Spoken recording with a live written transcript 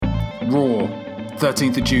Raw,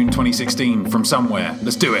 13th of June 2016, from somewhere.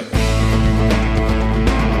 Let's do it.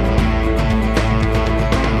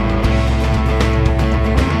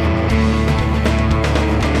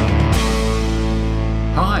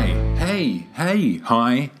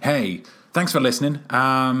 Hey. Thanks for listening.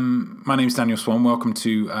 My name's Daniel Swan. Welcome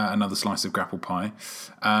to another slice of Grapple Pie.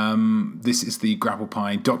 This is the Grapple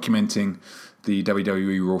Pie documenting the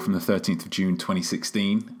WWE Raw from the 13th of June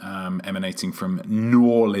 2016, emanating from New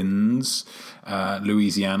Orleans,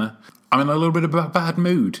 Louisiana. I'm in a little bit of a bad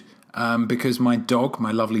mood because my dog,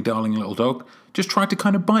 my lovely darling little dog, just tried to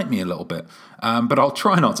kind of bite me a little bit. But I'll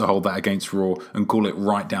try not to hold that against Raw and call it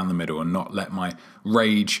right down the middle and not let my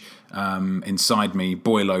rage inside me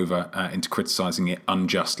boil over into criticising it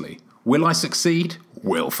unjustly. Will I succeed?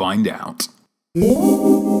 We'll find out.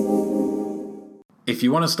 If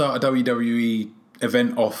you want to start a WWE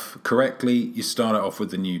event off correctly, you start it off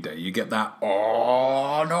with the New Day. You get that,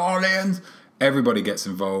 oh, New Orleans. Everybody gets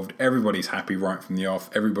involved. Everybody's happy right from the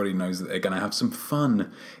off. Everybody knows that they're going to have some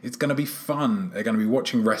fun. It's going to be fun. They're going to be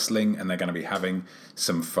watching wrestling and they're going to be having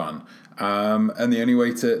some fun. And the only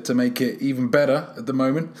way to make it even better at the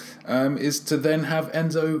moment is to then have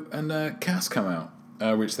Enzo and Cass come out,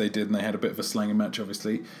 which they did, and they had a bit of a slanging match,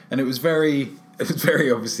 obviously. And it was very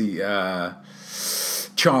obviously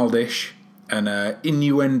childish and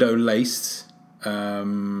innuendo laced.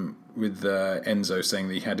 With Enzo saying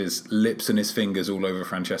that he had his lips and his fingers all over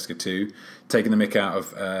Francesca too, taking the mick out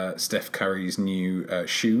of Steph Curry's new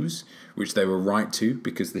shoes, which they were right to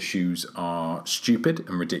because the shoes are stupid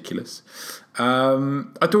and ridiculous. I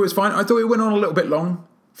thought it was fine. I thought it went on a little bit long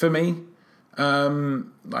for me.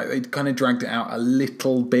 Like they kind of dragged it out a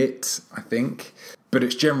little bit, I think. But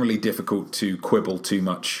it's generally difficult to quibble too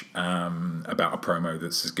much about a promo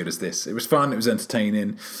that's as good as this. It was fun, it was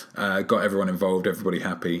entertaining, got everyone involved, everybody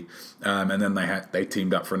happy. And then they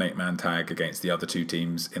teamed up for an 8-man tag against the other two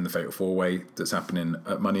teams in the Fatal 4-Way that's happening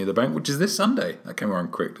at Money in the Bank, which is this Sunday. That came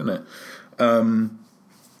around quick, didn't it?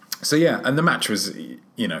 So yeah, and the match was,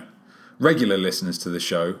 regular listeners to the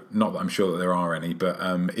show, not that I'm sure that there are any, but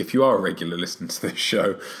if you are a regular listener to this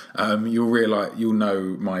show, you'll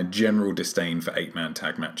know my general disdain for 8-man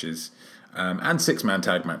tag matches and 6-man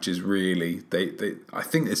tag matches. Really, I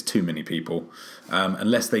think there's too many people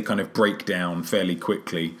unless they kind of break down fairly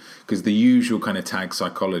quickly, because the usual kind of tag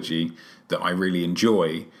psychology that I really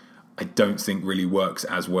enjoy, I don't think really works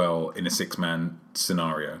as well in a 6-man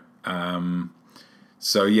scenario.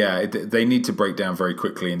 So yeah, they need to break down very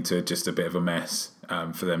quickly into just a bit of a mess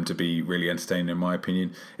for them to be really entertaining, in my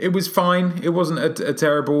opinion. It was fine. It wasn't a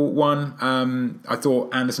terrible one. I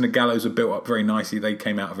thought Anderson and Gallows were built up very nicely. They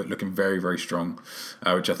came out of it looking very, very strong,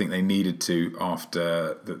 which I think they needed to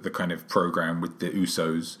after the kind of program with the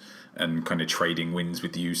Usos and kind of trading wins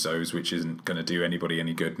with the Usos, which isn't going to do anybody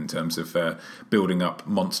any good in terms of building up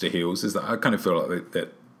monster heels, is that I kind of feel like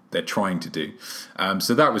that they're trying to do.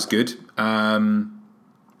 So that was good.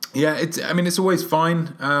 Yeah, it's always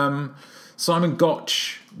fine. Simon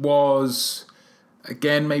Gotch was,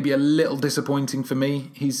 again, maybe a little disappointing for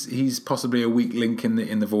me. He's possibly a weak link in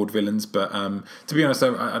the Vaudevillains, but to be honest,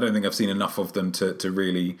 I don't think I've seen enough of them to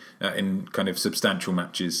really, in kind of substantial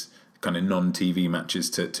matches, kind of non-TV matches,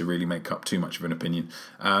 to really make up too much of an opinion.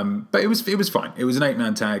 But it was fine. It was an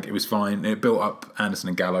 8-man tag. It was fine. It built up Anderson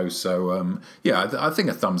and Gallows. So yeah, I think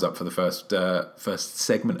a thumbs up for the first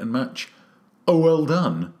segment and match. Oh, well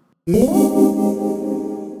done.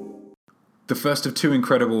 The first of two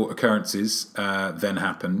incredible occurrences then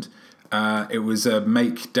happened. It was a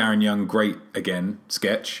Make Darren Young Great Again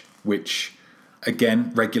sketch, which,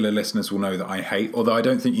 again, regular listeners will know that I hate, although I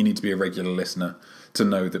don't think you need to be a regular listener to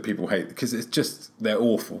know that people hate, because it's just, they're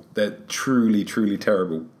awful. They're truly, truly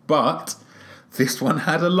terrible. But this one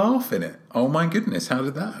had a laugh in it. Oh my goodness, how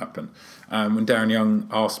did that happen? When Darren Young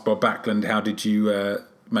asked Bob Backlund, how did you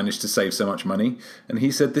managed to save so much money, and he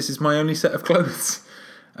said, this is my only set of clothes,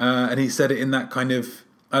 and he said it in that kind of,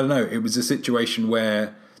 I don't know, it was a situation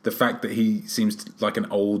where the fact that he seems like an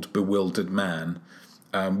old bewildered man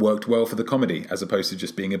worked well for the comedy, as opposed to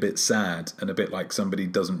just being a bit sad and a bit like somebody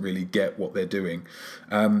doesn't really get what they're doing.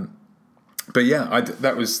 But yeah,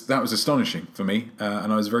 that was astonishing for me,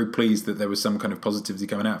 and I was very pleased that there was some kind of positivity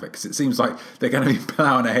coming out of it, because it seems like they're going to be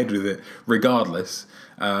plowing ahead with it regardless.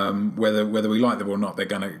 Whether we like them or not, they're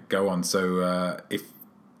going to go on. So if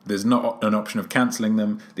there's not an option of cancelling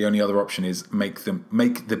them, the only other option is make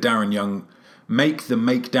Darren Young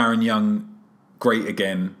great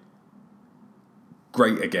again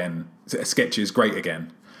sketches great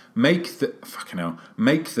again. Make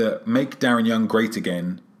Darren Young great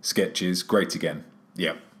again sketches great again.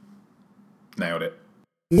 Yep, nailed it.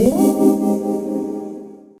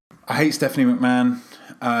 I hate Stephanie McMahon.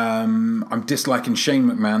 I'm disliking Shane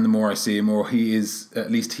McMahon the more I see him, or he is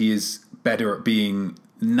better at being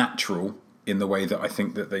natural in the way that I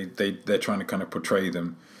think that they're trying to kind of portray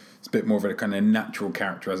them. It's a bit more of a kind of natural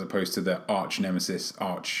character as opposed to the arch nemesis,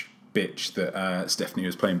 arch bitch that Stephanie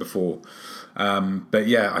was playing before. But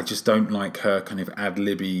yeah, I just don't like her kind of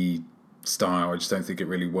ad-libby style. I just don't think it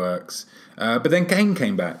really works. But then Kane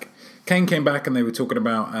came back. And they were talking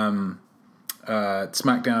about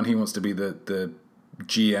SmackDown. He wants to be the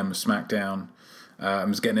GM of SmackDown. I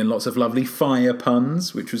was getting in lots of lovely fire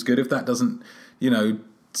puns, which was good. If that doesn't,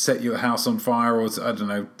 set your house on fire or, I don't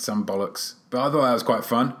know, some bollocks. But I thought that was quite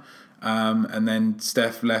fun. And then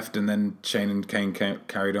Steph left, and then Shane and Kane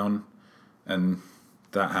carried on, and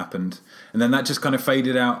that happened. And then that just kind of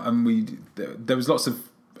faded out, and there was lots of...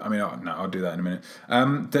 I'll do that in a minute.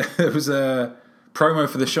 There was a promo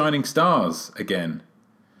for the Shining Stars again.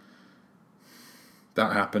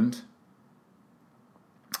 That happened.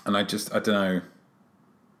 And I don't know.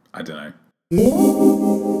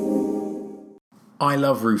 I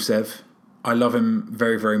love Rusev. I love him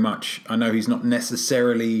very, very much. I know he's not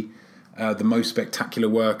necessarily the most spectacular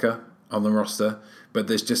worker on the roster, but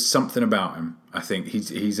there's just something about him. I think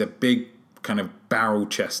he's a big kind of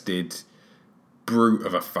barrel-chested brute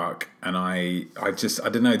of a fuck, and I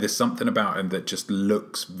don't know, there's something about him that just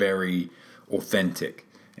looks very authentic.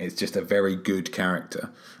 It's just a very good character.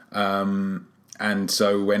 And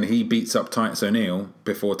so when he beats up Titus O'Neil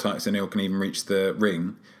before Titus O'Neil can even reach the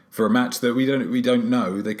ring for a match that we don't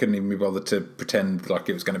know, they couldn't even be bothered to pretend like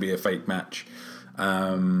it was going to be a fake match,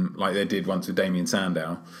 like they did once with Damien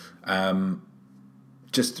Sandow.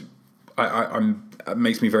 It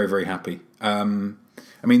makes me very, very happy.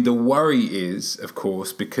 The worry is, of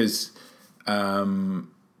course, because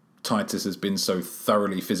Titus has been so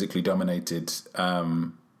thoroughly physically dominated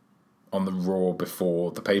on the Raw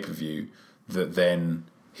before the pay-per-view, that then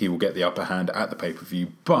he will get the upper hand at the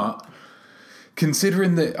pay-per-view. But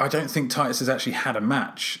considering that I don't think Titus has actually had a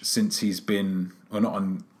match since he's been, or not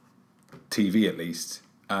on TV at least,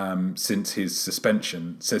 since his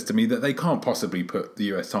suspension, says to me that they can't possibly put the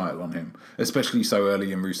US title on him, especially so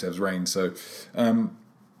early in Rusev's reign. So, I'm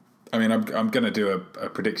going to do a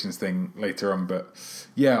predictions thing later on, but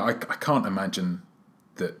yeah, I can't imagine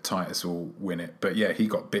that Titus will win it. But yeah, he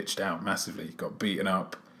got bitched out massively, got beaten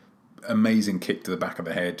up. Amazing kick to the back of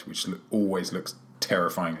the head, which always looks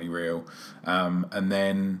terrifyingly real. And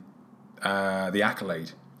then the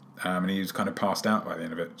accolade. And he was kind of passed out by the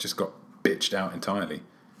end of it. Just got bitched out entirely.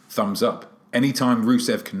 Thumbs up. Anytime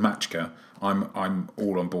Rusev can matchker, I'm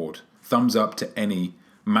all on board. Thumbs up to any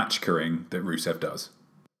matchkering that Rusev does.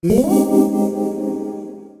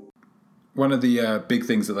 One of the big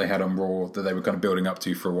things that they had on Raw that they were kind of building up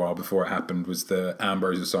to for a while before it happened was the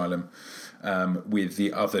Ambrose Asylum with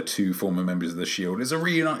the other two former members of the Shield. It's a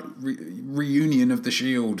reunion of the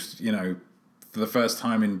Shield, for the first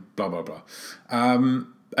time in blah, blah, blah. And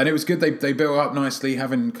it was good. They built up nicely,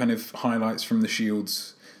 having kind of highlights from the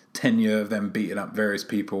Shield's tenure of them beating up various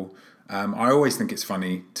people. I always think it's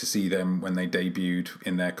funny to see them when they debuted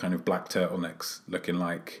in their kind of black turtlenecks, looking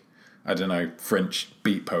like, I don't know, French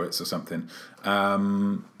beat poets or something.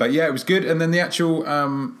 But yeah, it was good. And then the actual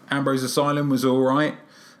Ambrose Asylum was all right.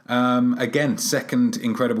 Again, second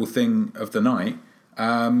incredible thing of the night.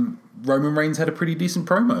 Roman Reigns had a pretty decent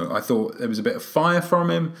promo. I thought there was a bit of fire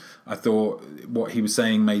from him. I thought what he was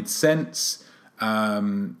saying made sense.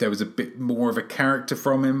 There was a bit more of a character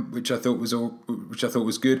from him, which I thought was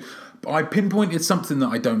good. But I pinpointed something that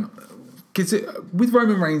I don't, because with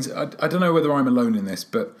Roman Reigns, I don't know whether I'm alone in this,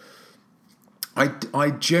 but I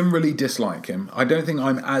generally dislike him. I don't think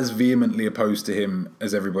I'm as vehemently opposed to him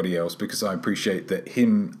as everybody else, because I appreciate that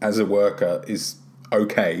him as a worker is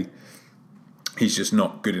okay. He's just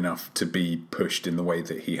not good enough to be pushed in the way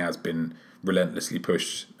that he has been relentlessly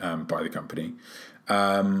pushed by the company.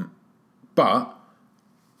 But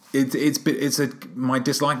my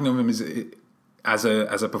disliking of him as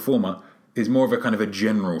a performer is more of a kind of a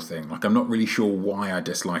general thing. Like, I'm not really sure why I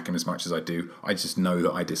dislike him as much as I do. I just know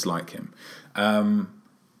that I dislike him. But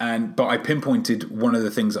I pinpointed one of the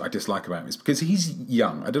things that I dislike about him is because he's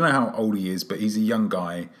young. I don't know how old he is, but he's a young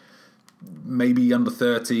guy, maybe under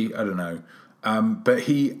 30. I don't know. But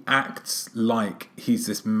he acts like he's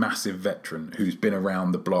this massive veteran who's been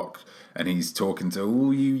around the block, and he's talking to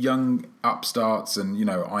all you young upstarts, and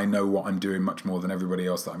I know what I'm doing much more than everybody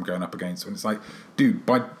else that I'm going up against. And it's like, dude,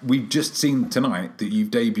 we've just seen tonight that you've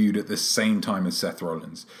debuted at the same time as Seth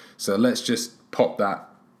Rollins, so let's just pop that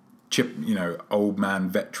old man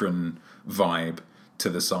veteran vibe to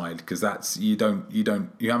the side, because that's you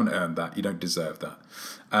haven't earned that, you don't deserve that.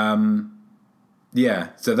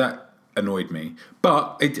 So that annoyed me.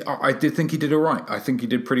 But I did think he did all right. I think he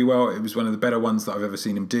did pretty well. It was one of the better ones that I've ever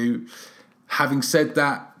seen him do. Having said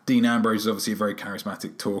that, Dean Ambrose is obviously a very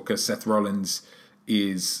charismatic talker. Seth Rollins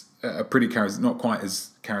is a pretty not quite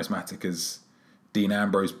as charismatic as Dean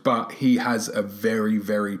Ambrose, but he has a very,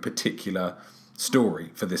 very particular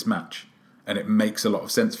story for this match. And it makes a lot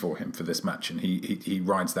of sense for him for this match. And he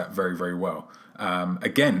rides that very, very well.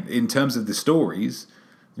 Again, in terms of the stories,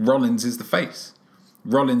 Rollins is the face.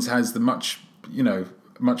 Rollins has the much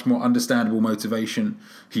more understandable motivation.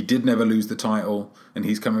 He did never lose the title, and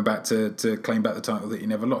he's coming back to claim back the title that he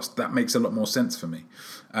never lost. That makes a lot more sense for me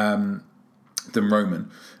than Roman.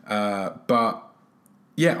 But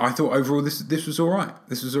yeah, I thought overall this was all right.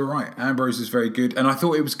 This was all right. Ambrose is very good, and I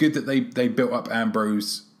thought it was good that they built up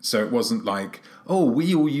Ambrose. So it wasn't like, oh,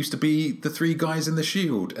 we all used to be the three guys in the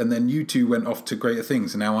Shield, and then you two went off to greater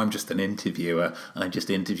things, and now I'm just an interviewer. I'm just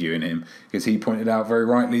interviewing him. Because he pointed out very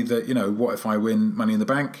rightly that, what if I win Money in the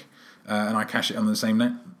Bank and I cash it on the same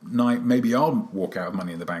night? Maybe I'll walk out of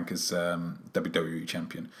Money in the Bank as WWE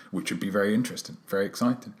champion, which would be very interesting, very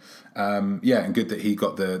exciting. And good that he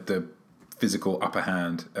got the physical upper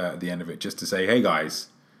hand at the end of it, just to say, hey guys,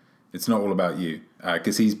 it's not all about you.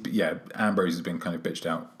 Because Ambrose has been kind of bitched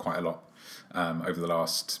out quite a lot over the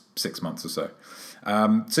last 6 months or so.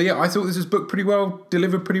 I thought this was booked pretty well,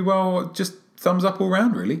 delivered pretty well. Just thumbs up all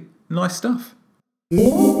round, really. Nice stuff.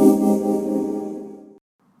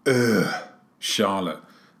 Charlotte.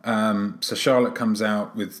 So Charlotte comes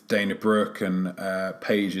out with Dana Brooke, and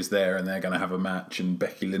Paige is there, and they're going to have a match, and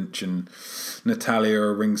Becky Lynch and Natalya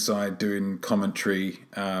are ringside doing commentary,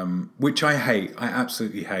 which I hate. I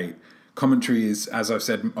absolutely hate. Commentary is, as I've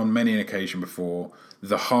said on many an occasion before,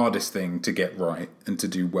 the hardest thing to get right and to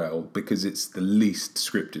do well, because it's the least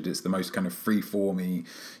scripted. It's the most kind of free-formy,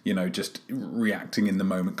 just reacting in the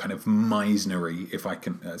moment, kind of Meisnery, if I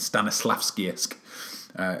can, Stanislavski-esque,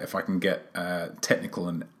 if I can get technical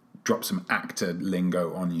and drop some actor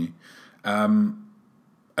lingo on you.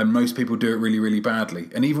 And most people do it really, really badly.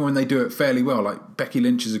 And even when they do it fairly well, like Becky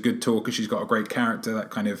Lynch is a good talker, she's got a great character, that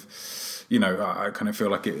kind of, I kind of feel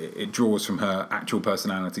like it draws from her actual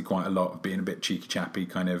personality quite a lot, of being a bit cheeky chappy,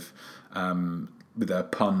 kind of with her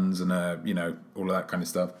puns and her, all of that kind of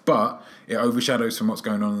stuff. But it overshadows from what's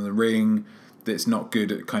going on in the ring. That's not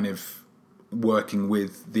good at kind of working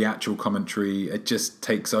with the actual commentary. It just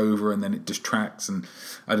takes over and then it distracts, and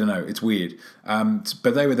I don't know, it's weird.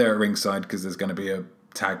 But they were there at ringside because there's going to be a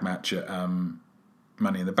tag match at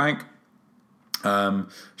Money in the Bank.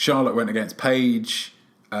 Charlotte went against Paige.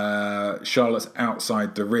 Charlotte's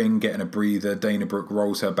outside the ring getting a breather. Dana Brooke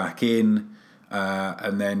rolls her back in,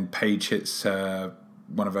 and then Paige hits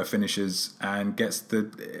one of her finishers and gets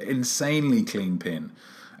the insanely clean pin.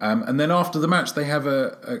 And then after the match, they have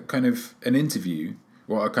a kind of an interview,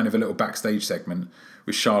 or a kind of a little backstage segment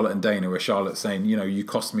with Charlotte and Dana, where Charlotte's saying, you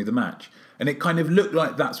cost me the match. And it kind of looked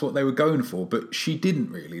like that's what they were going for, but she didn't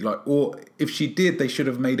really. Or if she did, they should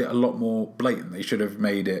have made it a lot more blatant. They should have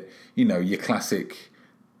made it, your classic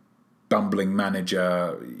bumbling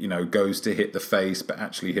manager, goes to hit the face but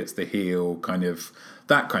actually hits the heel, kind of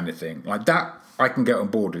that kind of thing. Like that I can get on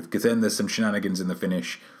board with, because then there's some shenanigans in the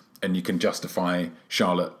finish and you can justify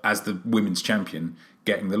Charlotte as the women's champion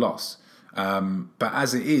getting the loss. But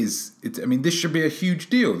as it is, this should be a huge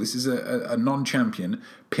deal. This is a non-champion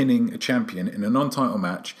pinning a champion in a non-title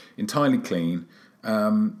match, entirely clean.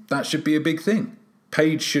 That should be a big thing.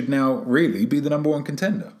 Paige should now really be the number one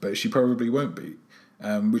contender, but she probably won't be.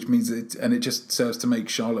 Which means it just serves to make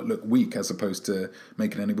Charlotte look weak as opposed to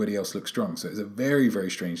making anybody else look strong. So it's a very,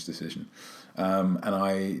 very strange decision. And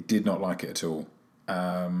I did not like it at all.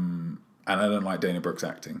 And I don't like Dana Brooke's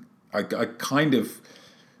acting. I kind of...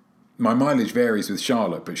 My mileage varies with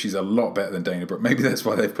Charlotte, but she's a lot better than Dana Brooke. Maybe that's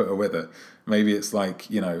why they've put her with her. Maybe it's like,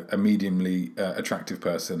 a mediumly attractive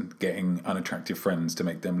person getting unattractive friends to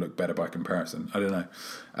make them look better by comparison. I don't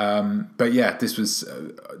know. But yeah, this was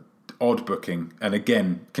odd booking. And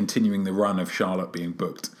again, continuing the run of Charlotte being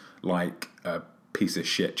booked like a piece of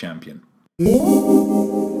shit champion.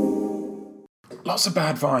 Lots of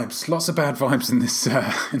bad vibes in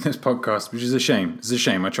this podcast, which is a shame. It's a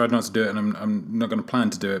shame. I tried not to do it, and I'm not going to plan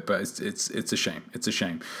to do it, but it's a shame. It's a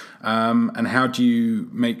shame. And how do you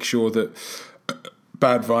make sure that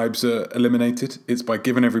bad vibes are eliminated? It's by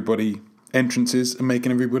giving everybody entrances and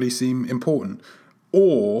making everybody seem important.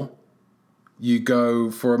 Or you go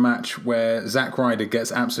for a match where Zack Ryder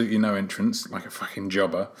gets absolutely no entrance, like a fucking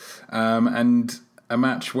jobber, and a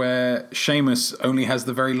match where Sheamus only has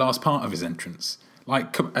the very last part of his entrance.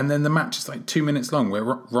 And then the match is like 2 minutes long, where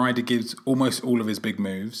Ryder gives almost all of his big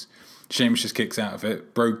moves. Sheamus just kicks out of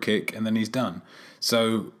it, brogue kick, and then he's done.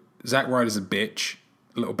 So Zack Ryder's a bitch,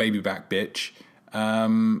 a little baby back bitch.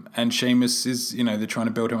 And Sheamus is, they're trying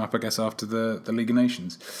to build him up, I guess, after the League of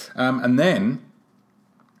Nations. And then,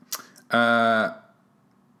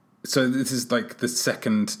 so this is like the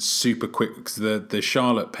second super quick, because the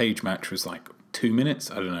Charlotte Page match was like 2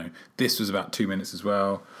 minutes. I don't know. This was about 2 minutes as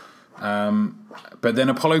well. But then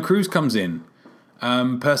Apollo Crews comes in.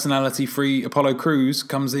 Personality-free Apollo Crews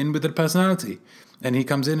comes in with a personality. And he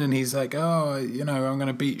comes in and he's like, I'm going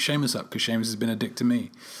to beat Sheamus up because Sheamus has been a dick to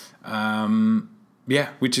me.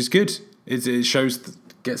 Which is good. It shows,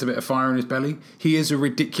 gets a bit of fire in his belly. He is a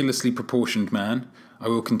ridiculously proportioned man. I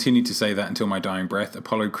will continue to say that until my dying breath.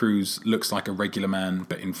 Apollo Crews looks like a regular man,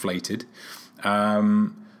 but inflated.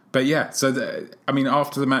 After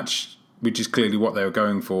the match, which is clearly what they were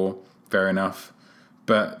going for, fair enough.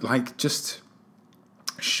 But,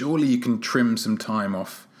 surely you can trim some time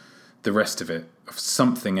off the rest of it, of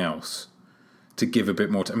something else, to give a bit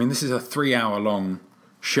more time. This is a 3-hour-long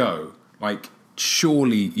show.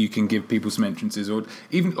 Surely you can give people some entrances, or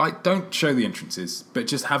even, don't show the entrances, but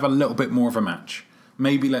just have a little bit more of a match.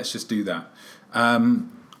 Maybe let's just do that.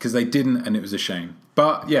 Because they didn't, and it was a shame.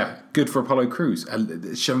 But, yeah, good for Apollo Crews.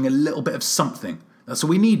 Showing a little bit of something. That's all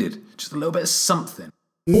we needed. Just a little bit of something.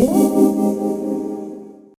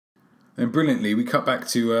 And brilliantly, we cut back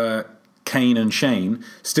to Kane and Shane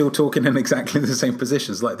still talking in exactly the same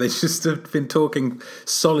positions. They just have been talking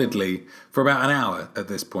solidly for about an hour at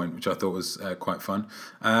this point, which I thought was quite fun.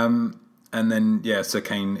 And then, so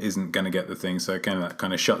Kane isn't going to get the thing. So that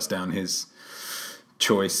kind of shuts down his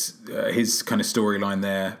choice, his kind of storyline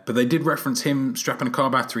there. But they did reference him strapping a car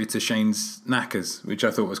battery to Shane's knackers, which I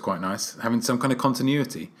thought was quite nice, having some kind of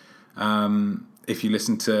continuity. If you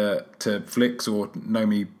listen to Flicks or know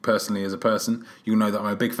me personally as a person, you'll know that I'm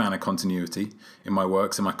a big fan of continuity in my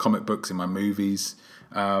works, in my comic books, in my movies.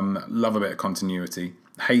 Love a bit of continuity.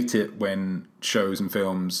 Hate it when shows and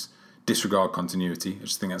films disregard continuity. I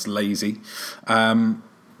just think that's lazy.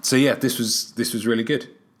 This was really good.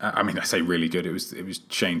 I say really good. It was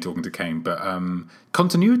Shane talking to Kane, but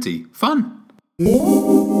continuity, fun.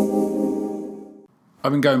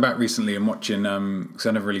 I've been going back recently and watching, because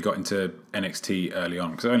I never really got into NXT early on,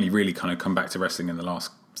 because I only really kind of come back to wrestling in the last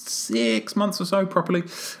 6 months or so properly,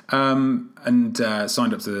 and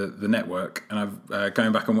signed up to the network, and I've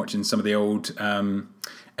going back and watching some of the old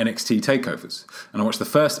NXT takeovers, and I watched the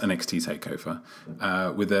first NXT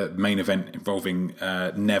takeover with a main event involving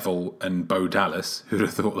Neville and Bo Dallas. Who'd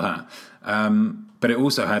have thought that? But it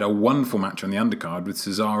also had a wonderful match on the undercard with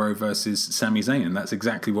Cesaro versus Sami Zayn, and that's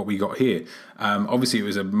exactly what we got here. Obviously, it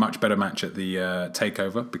was a much better match at the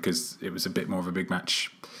takeover because it was a bit more of a big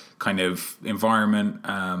match kind of environment.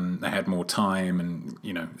 They had more time, and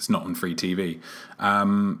it's not on free TV.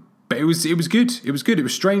 But it was good. It was good. It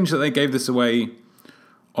was strange that they gave this away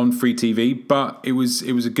on free TV, but it was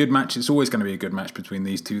a good match. It's always going to be a good match between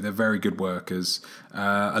these two. They're very good workers.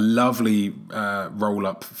 A lovely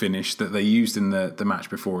roll-up finish that they used in the match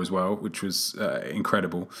before as well, which was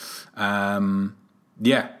incredible. There's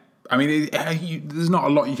not a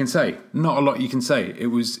lot you can say. Not a lot you can say. It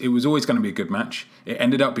was always going to be a good match. It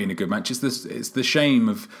ended up being a good match. It's the shame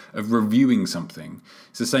of reviewing something.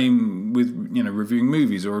 It's the same with reviewing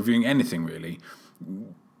movies or reviewing anything really.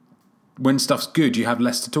 When stuff's good, you have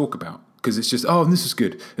less to talk about because it's just, and this was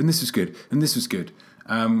good, and this was good, and this was good.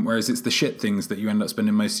 Whereas it's the shit things that you end up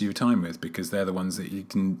spending most of your time with because they're the ones that you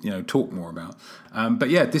can, talk more about.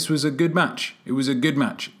 This was a good match. It was a good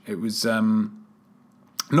match. It was not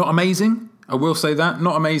amazing. I will say that.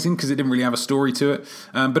 Not amazing because it didn't really have a story to it,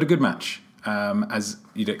 but a good match, as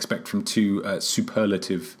you'd expect from two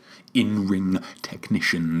superlative in-ring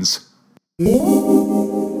technicians.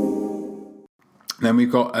 Then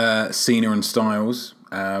we've got Cena and Styles,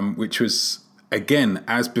 which was, again,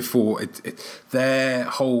 as before, their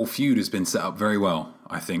whole feud has been set up very well,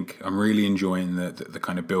 I think. I'm really enjoying the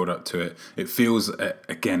kind of build-up to it. It feels,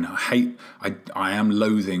 again, I am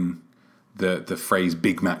loathing the phrase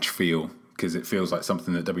big match feel, because it feels like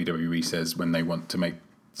something that WWE says when they want to make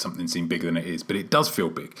something seem bigger than it is. But it does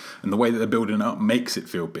feel big. And the way that they're building it up makes it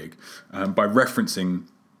feel big by referencing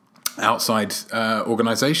outside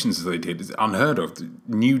organisations as they did. It's unheard of.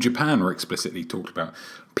 New Japan were explicitly talked about.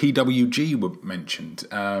 PWG were mentioned.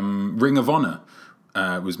 Ring of Honor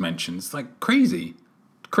was mentioned. It's like crazy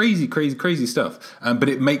stuff. But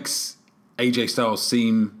it makes AJ Styles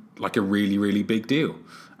seem like a really, really big deal.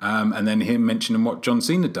 And then him mentioning what John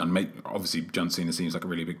Cena had done. Obviously, John Cena seems like a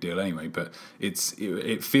really big deal anyway, but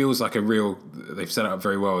it feels like they've set it up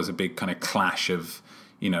very well as a big kind of clash of,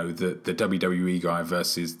 the WWE guy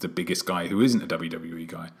versus the biggest guy who isn't a WWE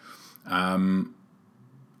guy.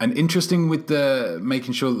 And interesting with the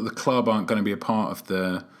making sure that the club aren't going to be a part of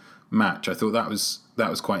the match. I thought that was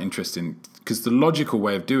quite interesting, because the logical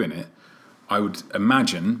way of doing it, I would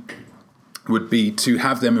imagine, would be to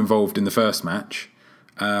have them involved in the first match,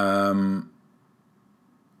 and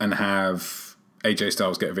have AJ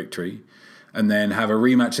Styles get a victory, and then have a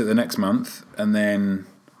rematch at the next month, and then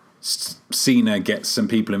Cena gets some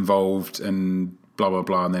people involved and blah blah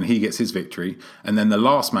blah, and then he gets his victory, and then the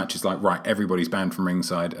last match is like, right, everybody's banned from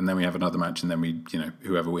ringside, and then we have another match, and then we,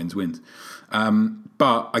 whoever wins.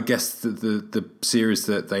 But I guess the series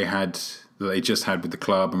that they just had with the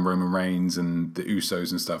club and Roman Reigns and the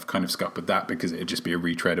Usos and stuff kind of scuppered that, because it'd just be a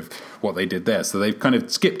retread of what they did there. So they've kind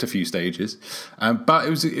of skipped a few stages, but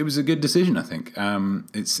it was a good decision, I think.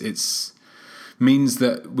 It's means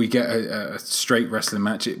that we get a straight wrestling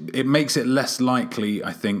match. It makes it less likely,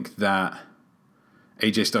 I think, that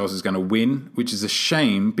AJ Styles is going to win, which is a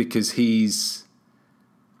shame, because he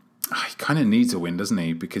kind of needs a win, doesn't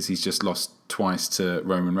he? Because he's just lost twice to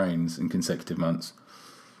Roman Reigns in consecutive months.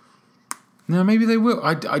 No, maybe they will.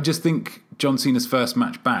 I just think John Cena's first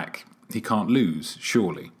match back, he can't lose,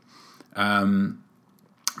 surely. But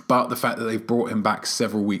the fact that they've brought him back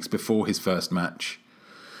several weeks before his first match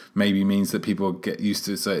maybe means that people get used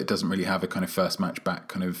to it, so it doesn't really have a kind of first match back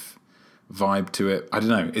kind of vibe to it. I don't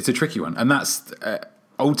know. It's a tricky one, and that's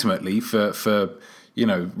ultimately for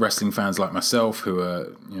wrestling fans like myself, who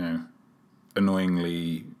are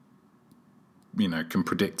annoyingly can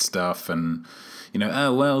predict stuff, and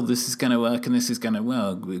oh well, this is going to work and this is going to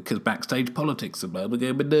work because backstage politics and blah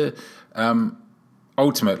blah blah.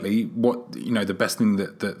 Ultimately, what the best thing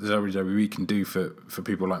that the WWE can do for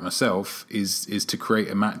people like myself is to create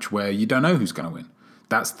a match where you don't know who's going to win.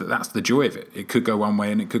 That's the joy of it. It could go one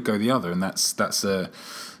way and it could go the other, and that's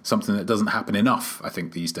something that doesn't happen enough, I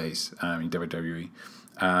think, these days in WWE.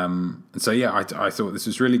 And so yeah, I thought this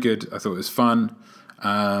was really good. I thought it was fun,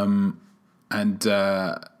 and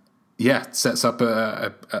sets up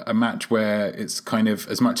a match where it's kind of,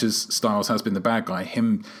 as much as Styles has been the bad guy,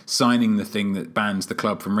 him signing the thing that bans the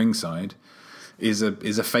club from ringside is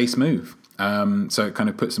a face move. So it kind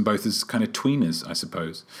of puts them both as kind of tweeners, I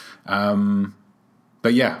suppose.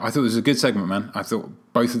 But yeah, I thought it was a good segment, man. I thought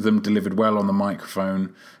both of them delivered well on the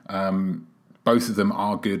microphone. Both of them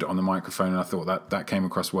are good on the microphone, and I thought that came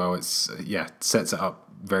across well. It's sets it up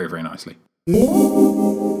very, very nicely.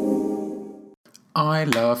 I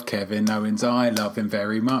love Kevin Owens. I love him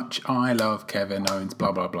very much. I love Kevin Owens.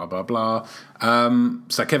 Blah blah blah blah blah.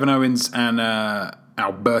 So Kevin Owens and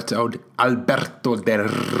Alberto Del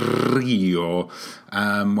Rio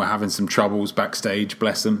were having some troubles backstage,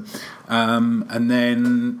 bless them. And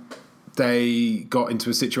then they got into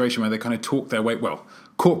a situation where they kind of talked their way. Well,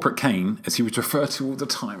 Corporate Kane, as he was referred to all the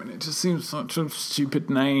time, and it just seems such a stupid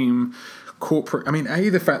name. Corporate. I mean,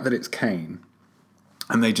 the fact that it's Kane,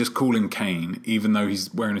 and they just call him Kane, even though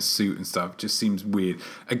he's wearing a suit and stuff, just seems weird.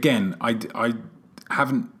 Again, I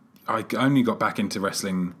only got back into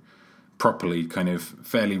wrestling properly kind of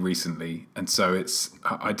fairly recently, and so it's,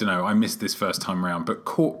 I don't know, I missed this first time around, but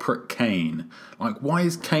Corporate Kane, like, why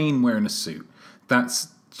is Kane wearing a suit? That's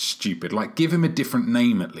stupid. Like, give him a different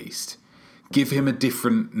name at least. Give him a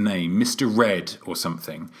different name, Mr. Red or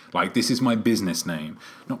something. Like, this is my business name,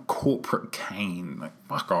 not Corporate Kane. Like,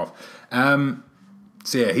 fuck off.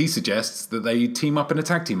 So yeah, he suggests that they team up in a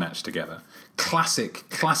tag team match together. Classic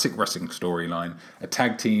wrestling storyline. A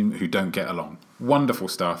tag team who don't get along. Wonderful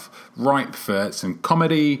stuff. Ripe for some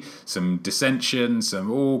comedy, some dissension, some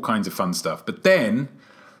all kinds of fun stuff. But then,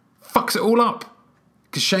 fucks it all up.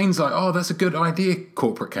 Because Shane's like, oh, that's a good idea,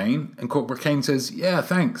 Corporate Kane. And Corporate Kane says, yeah,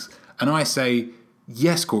 thanks. And I say,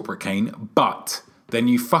 yes, Corporate Kane, but then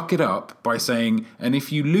you fuck it up by saying, and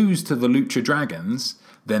if you lose to the Lucha Dragons,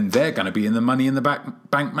 then they're going to be in the Money in the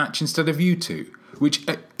Bank match instead of you two. Which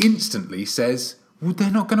instantly says, well, they're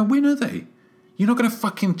not going to win, are they? You're not going to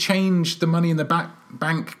fucking change the Money in the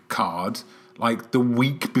Bank card like the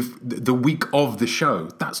week of the show.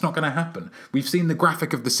 That's not going to happen. We've seen the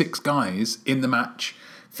graphic of the 6 guys in the match.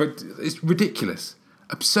 It's ridiculous.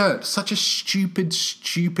 Absurd. Such a stupid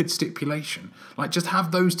stipulation. Like, just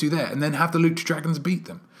have those two there and then have the Lucha Dragons beat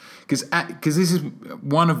them. Because this is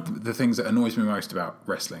one of the things that annoys me most about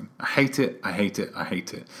wrestling. I hate it.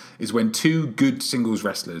 Is when two good singles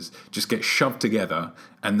wrestlers just get shoved together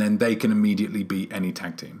and then they can immediately beat any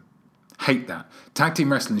tag team. Hate that. Tag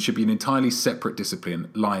team wrestling should be an entirely separate discipline,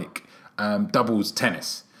 like doubles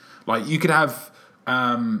tennis. Like, you could have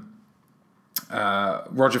Roger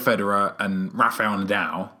Federer and Rafael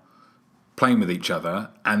Nadal playing with each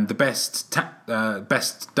other, and the best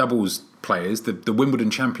doubles players, the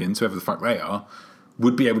Wimbledon champions, whoever the fuck they are,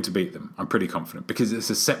 would be able to beat them. I'm pretty confident because it's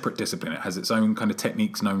a separate discipline. It has its own kind of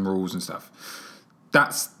techniques, known rules and stuff.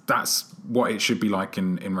 That's what it should be like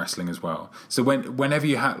in wrestling as well. So whenever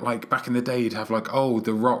you had, like, back in the day, you'd have like, oh,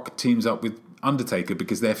 The Rock teams up with Undertaker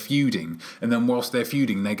because they're feuding, and then whilst they're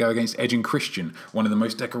feuding, they go against Edge and Christian, one of the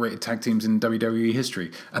most decorated tag teams in WWE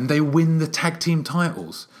history, and they win the tag team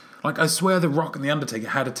titles. Like, I swear The Rock and the Undertaker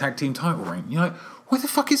had a tag team title reign. You're like, why the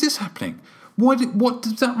fuck is this happening? What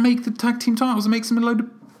does that make the tag team titles? It makes them a load of,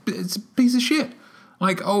 it's a piece of shit.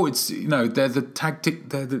 Like, oh, it's, they're the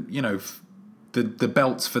they're the, the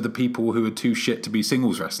belts for the people who are too shit to be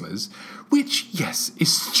singles wrestlers, which, yes,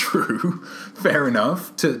 is true. Fair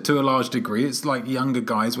enough, to a large degree. It's like younger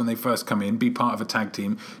guys, when they first come in, be part of a tag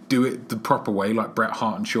team, do it the proper way, like Bret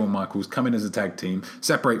Hart and Shawn Michaels, come in as a tag team,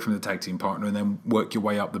 separate from the tag team partner, and then work your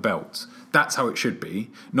way up the belts. That's how it should be,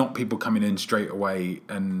 not people coming in straight away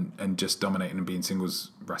and just dominating and being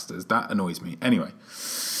singles wrestlers. That annoys me. Anyway,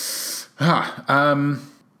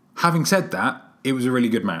 having said that, it was a really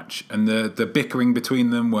good match, and the bickering between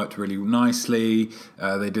them worked really nicely.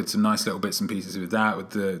 They did some nice little bits and pieces with that, with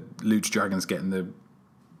the Lucha Dragons getting the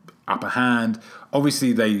upper hand.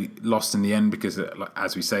 Obviously, they lost in the end because,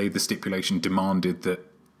 as we say, the stipulation demanded that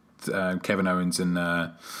Kevin Owens and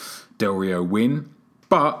Del Rio win.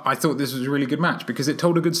 But I thought this was a really good match because it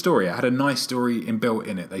told a good story. It had a nice story inbuilt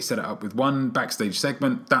in it. They set it up with one backstage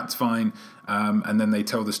segment, that's fine, and then they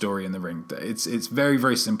tell the story in the ring. It's very,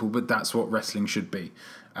 very simple, but that's what wrestling should be.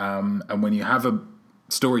 And when you have a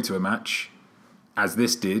story to a match, as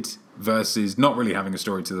this did, versus not really having a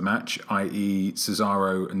story to the match, i.e.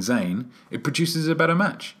 Cesaro and Zayn, it produces a better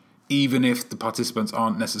match, even if the participants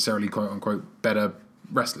aren't necessarily quote-unquote better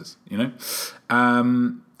wrestlers,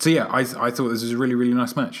 So yeah, I thought this was a really, really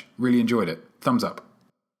nice match. Really enjoyed it. Thumbs up.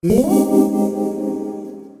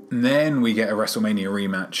 And then we get a WrestleMania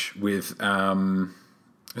rematch with...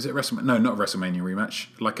 is it WrestleMania? No, not a WrestleMania rematch.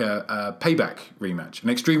 Like a Payback rematch. An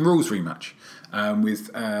Extreme Rules rematch.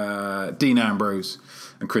 With Dean Ambrose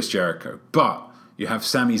and Chris Jericho. But you have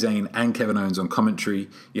Sami Zayn and Kevin Owens on commentary.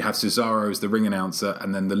 You have Cesaro as the ring announcer.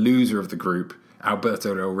 And then the loser of the group,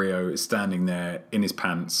 Alberto Del Rio, is standing there in his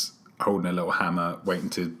pants, holding a little hammer, waiting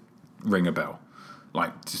to ring a bell.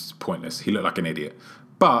 Like, just pointless. He looked like an idiot.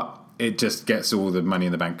 But it just gets all the Money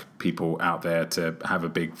in the Bank people out there to have a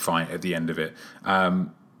big fight at the end of it. And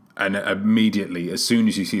immediately, as soon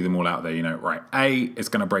as you see them all out there, right, A, it's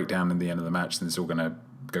going to break down in the end of the match and it's all going to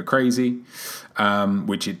go crazy,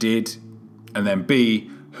 which it did. And then B,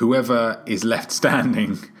 whoever is left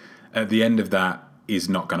standing at the end of that is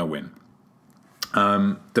not going to win.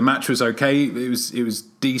 The match was okay. It was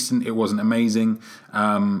decent. It wasn't amazing.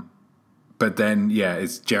 But then, yeah,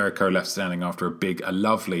 it's Jericho left standing after a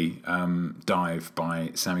lovely dive by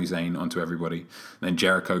Sami Zayn onto everybody. And then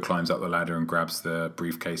Jericho climbs up the ladder and grabs the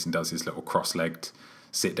briefcase and does his little cross-legged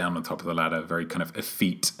sit down on top of the ladder. Very kind of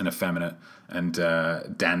effete and effeminate and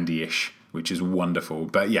dandy-ish, which is wonderful.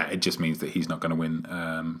 But yeah, it just means that he's not going to win.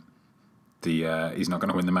 He's not going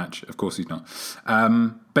to win the match. Of course he's not.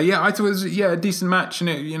 But yeah, I thought it was a decent match, and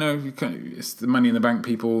it's the Money in the Bank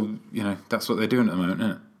people. That's what they're doing at the moment,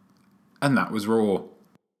 isn't it? And that was Raw.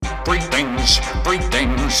 Three things of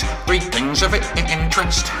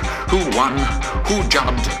interest. Who won? Who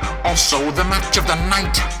jobbed? Also the match of the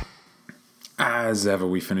night. As ever,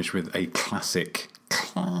 we finish with a classic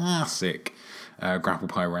Grapple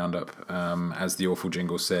Pie roundup. As the awful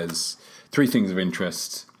jingle says, three things of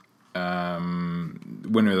interest.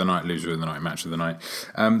 Winner of the night, loser of the night, match of the night.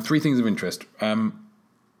 Three things of interest. The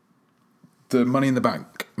Money in the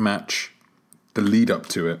Bank match, the lead up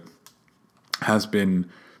to it, has been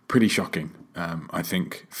pretty shocking, I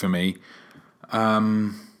think, for me.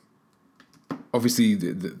 Obviously,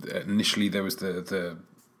 initially there was the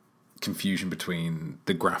confusion between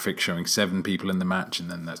the graphic showing 7 people in the match,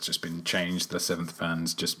 and then that's just been changed. The 7th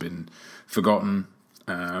fan's just been forgotten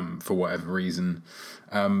for whatever reason.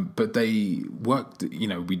 But they worked,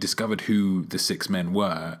 we discovered who the 6 men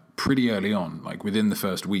were pretty early on, like within the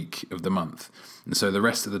first week of the month. And so the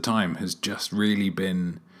rest of the time has just really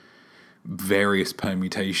been various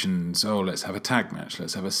permutations. Oh, let's have a tag match,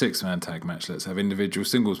 let's have a 6-man tag match, let's have individual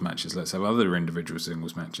singles matches, let's have other individual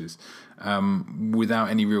singles matches,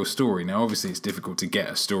 without any real story. Now obviously it's difficult to get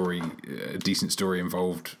a decent story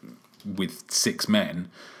involved with 6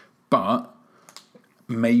 men, but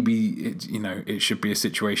maybe it should be a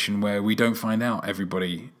situation where we don't find out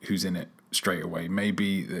everybody who's in it straight away.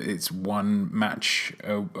 Maybe it's one match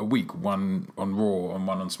a week, one on Raw and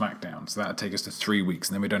one on SmackDown. So that'd take us to 3 weeks,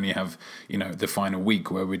 and then we'd only have, the final week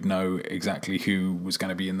where we'd know exactly who was going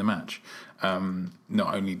to be in the match.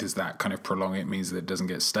 Not only does that kind of prolong it, means that it doesn't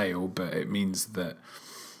get stale, but it means that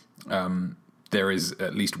there is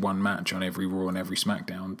at least one match on every Raw and every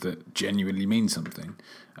SmackDown that genuinely means something,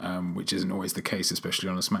 which isn't always the case, especially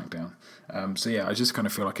on a SmackDown. So yeah, I just kind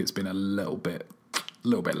of feel like it's been a little bit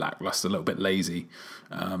lackluster, a little bit lazy,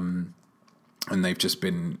 and they've just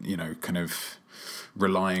been, kind of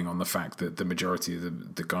relying on the fact that the majority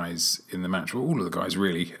of the guys in the match, well, all of the guys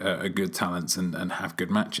really, are good talents and have good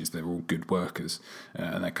matches. They're all good workers,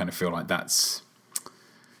 and I kind of feel like that's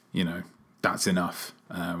enough.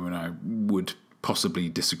 And I would possibly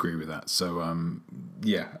disagree with that. So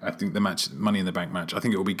I think the match, Money in the Bank match, I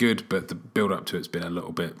think it will be good, but the build up to it's been a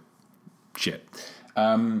little bit shit.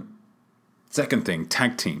 Second thing,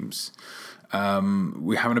 tag teams.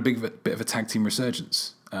 We're having a bit of a tag team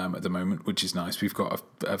resurgence at the moment, which is nice. We've got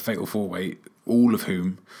a fatal four-way, all of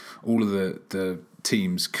the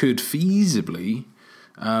teams could feasibly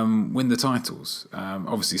win the titles.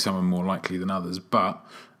 Obviously, some are more likely than others, but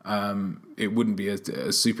it wouldn't be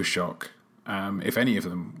a super shock if any of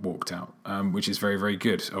them walked out, which is very, very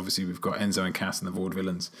good. Obviously, we've got Enzo and Cass and the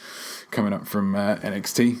Vaudevillains coming up from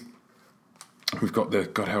NXT. We've got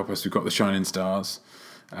God help us, we've got the Shining Stars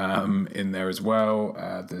in there as well.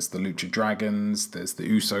 There's the Lucha Dragons. There's the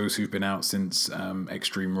Usos, who've been out since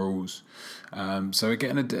Extreme Rules. So we're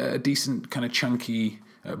getting a decent kind of chunky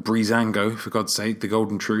Breezango, for God's sake, the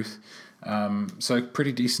Golden Truth. So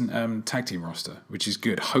pretty decent tag team roster, which is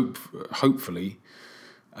good. Hopefully,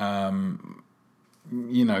 the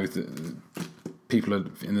people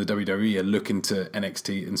in the WWE are looking to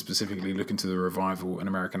NXT and specifically looking to the Revival and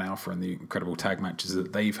American Alpha and the incredible tag matches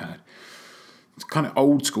that they've had. It's kind of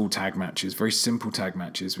old school tag matches, very simple tag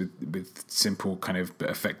matches with simple kind of but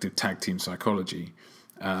effective tag team psychology,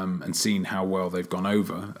 and seeing how well they've gone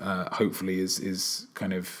over. Hopefully, is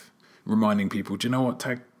kind of reminding people, do you know what,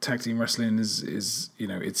 tag team wrestling is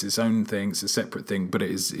it's its own thing, it's a separate thing, but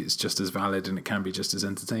it's just as valid and it can be just as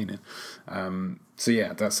entertaining. So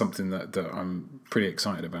yeah, that's something that I'm pretty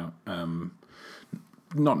excited about.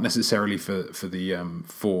 Not necessarily for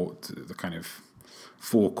the kind of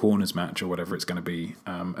four corners match or whatever it's going to be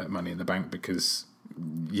at Money in the Bank, because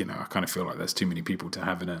I kind of feel like there's too many people to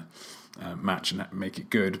have in a match and make it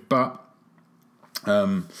good, but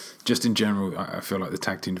just in general, I feel like the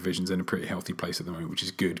tag team division's in a pretty healthy place at the moment, which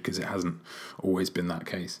is good because it hasn't always been that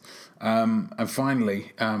case. And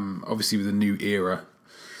finally, obviously with the new era,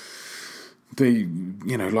 they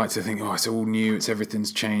like to think, it's all new,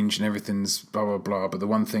 everything's changed and everything's blah blah blah. But the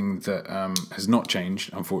one thing that has not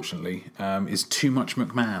changed, unfortunately, is too much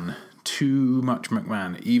McMahon. Too much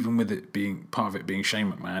McMahon, even with it being part of it being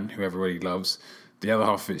Shane McMahon, who everybody loves. The other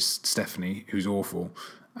half is Stephanie, who's awful.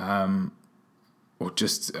 Or I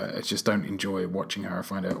just don't enjoy watching her. I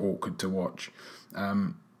find her awkward to watch.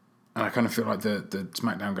 And I kind of feel like the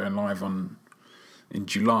SmackDown going live in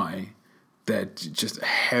July, they're just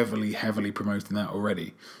heavily promoting that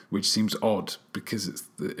already, which seems odd because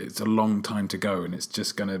it's a long time to go and it's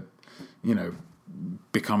just going to,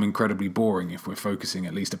 become incredibly boring if we're focusing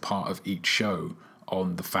at least a part of each show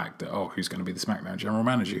on the fact that, who's going to be the SmackDown general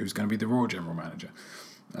manager, who's going to be the Raw general manager.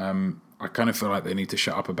 I kind of feel like they need to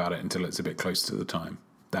shut up about it until it's a bit closer to the time.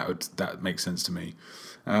 That makes sense to me.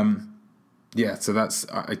 So that's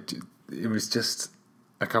it was just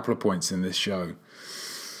a couple of points in this show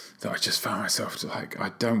that I just found myself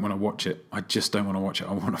I don't want to watch it. I just don't want to watch it.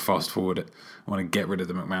 I want to fast forward it. I want to get rid of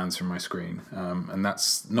the McMahons from my screen. And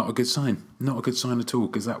that's not a good sign. Not a good sign at all,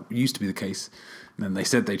 because that used to be the case. And then they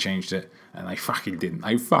said they changed it, and they fucking didn't.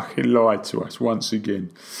 They fucking lied to us once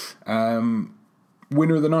again.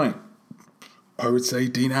 Winner of the night, I would say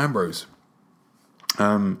Dean Ambrose.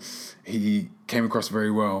 He came across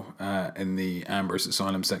very well in the Ambrose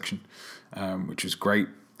Asylum section, which was great,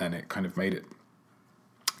 and it kind of made it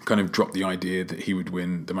dropped the idea that he would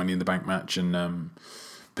win the Money in the Bank match and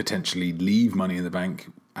potentially leave Money in the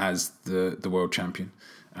Bank as the world champion,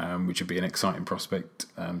 which would be an exciting prospect.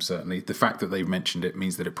 Certainly, the fact that they've mentioned it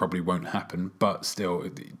means that it probably won't happen, but still,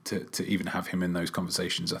 to even have him in those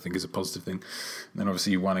conversations, I think is a positive thing. And then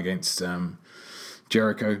obviously, he won against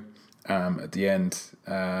Jericho at the end.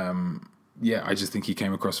 I just think he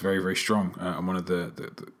came across very, very strong and one of the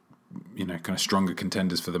kind of stronger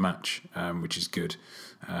contenders for the match, which is good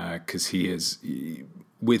because he is,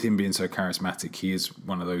 with him being so charismatic, he is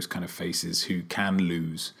one of those kind of faces who can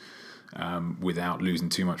lose without losing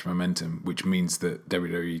too much momentum, which means that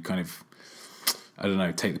WWE kind of I don't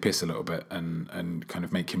know, take the piss a little bit and kind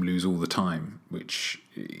of make him lose all the time, which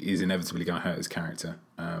is inevitably going to hurt his character.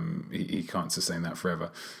 He can't sustain that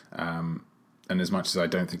forever. And as much as I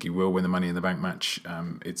don't think he will win the Money in the Bank match,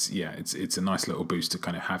 it's a nice little boost to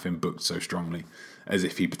kind of have him booked so strongly as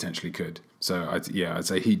if he potentially could. So I'd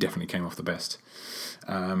say he definitely came off the best.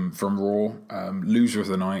 From Raw, loser of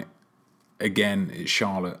the night, again, it's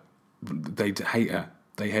Charlotte. They hate her.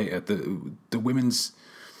 The women's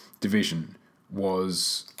division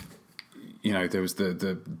was, there was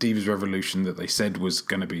the Divas Revolution that they said was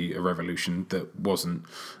going to be a revolution that wasn't.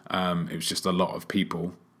 It was just a lot of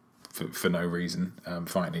people for no reason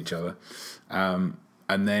fighting each other. And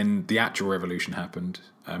then the actual revolution happened,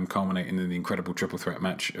 culminating in the incredible triple threat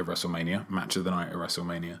match at WrestleMania, match of the night at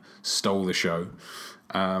WrestleMania, stole the show.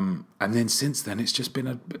 And then since then, it's just been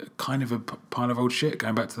a kind of a pile of old shit,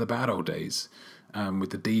 going back to the bad old days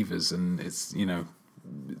with the Divas. And it's,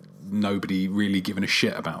 nobody really giving a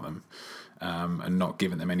shit about them. And not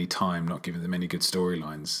giving them any time, not giving them any good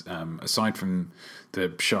storylines. Aside from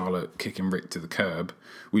the Charlotte kicking Rick to the curb,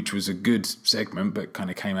 which was a good segment, but kind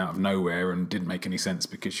of came out of nowhere and didn't make any sense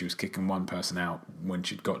because she was kicking one person out when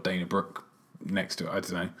she'd got Dana Brooke next to her. I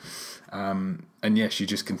don't know. And yeah, she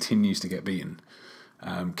just continues to get beaten.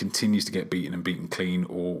 And beaten clean,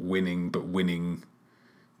 or winning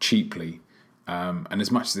cheaply. And as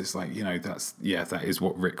much as it's like, that is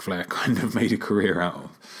what Ric Flair kind of made a career out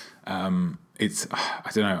of. I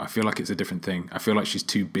don't know, I feel like it's a different thing. I feel like she's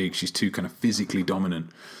too big, she's too kind of physically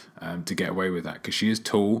dominant to get away with that, because she is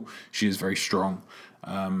tall, she is very strong,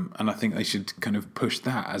 and I think they should kind of push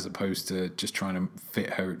that as opposed to just trying to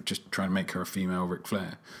fit her, just trying to make her a female Ric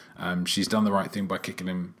Flair. She's done the right thing by kicking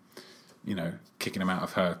him out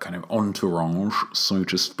of her kind of entourage, so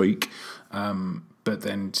to speak, but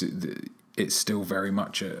then it's still very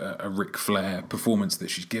much a Ric Flair performance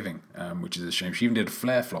that she's giving, which is a shame. She even did a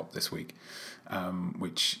Flair flop this week,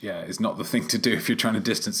 which is not the thing to do if you're trying to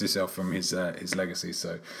distance yourself from his legacy.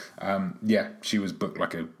 So she was booked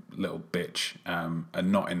like a little bitch,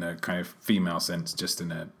 and not in a kind of female sense, just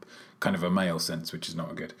in a kind of a male sense, which is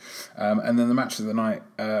not good. And then the match of the night,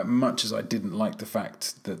 much as I didn't like the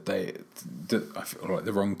fact that I feel like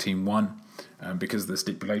the wrong team won because of the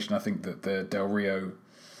stipulation, I think that the Del Rio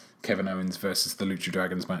Kevin Owens versus the Lucha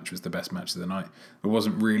Dragons match was the best match of the night. It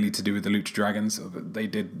wasn't really to do with the Lucha Dragons. They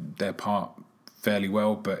did their part fairly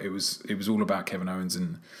well, but it was all about Kevin Owens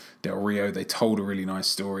and Del Rio. They told a really nice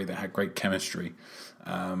story. They had great chemistry.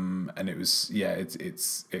 And it was,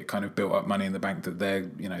 it kind of built up Money in the Bank that they're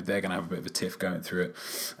going to have a bit of a tiff going through it.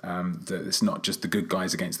 That it's not just the good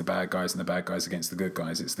guys against the bad guys and the bad guys against the good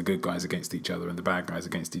guys. It's the good guys against each other and the bad guys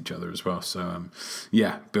against each other as well. So,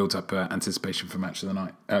 built up anticipation for match of the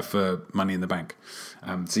night, for Money in the Bank.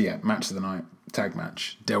 Match of the night, tag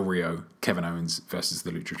match, Del Rio, Kevin Owens versus the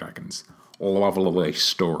Lucha Dragons. Lovely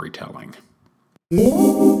storytelling.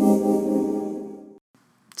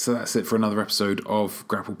 So that's it for another episode of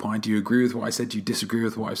Grapple Pie. Do you agree with what I said? Do you disagree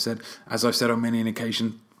with what I've said? As I've said on many an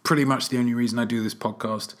occasion, pretty much the only reason I do this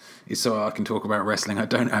podcast is so I can talk about wrestling. I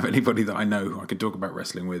don't have anybody that I know who I can talk about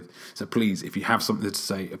wrestling with. So please, if you have something to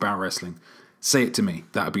say about wrestling, say it to me.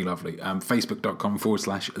 That would be lovely.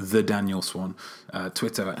 Facebook.com/The Daniel Swan.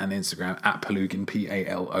 Twitter and Instagram @Paloogin,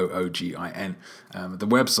 PALOOGIN. The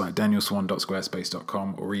website,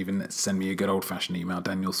 danielswan.squarespace.com, or even send me a good old-fashioned email,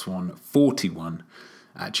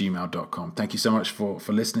 danielswan41@gmail.com. Thank you so much for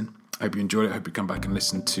listening. I hope you enjoyed it. I hope you come back and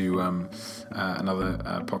listen to another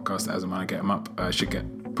podcast as and when I get them up. I should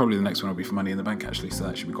get, probably the next one will be for Money in the Bank, actually, so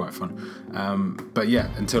that should be quite fun.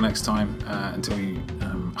 Until next time, until you're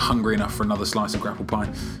hungry enough for another slice of Grapple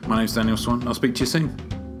Pie, my name's Daniel Swan. I'll speak to you soon.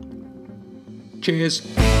 Cheers.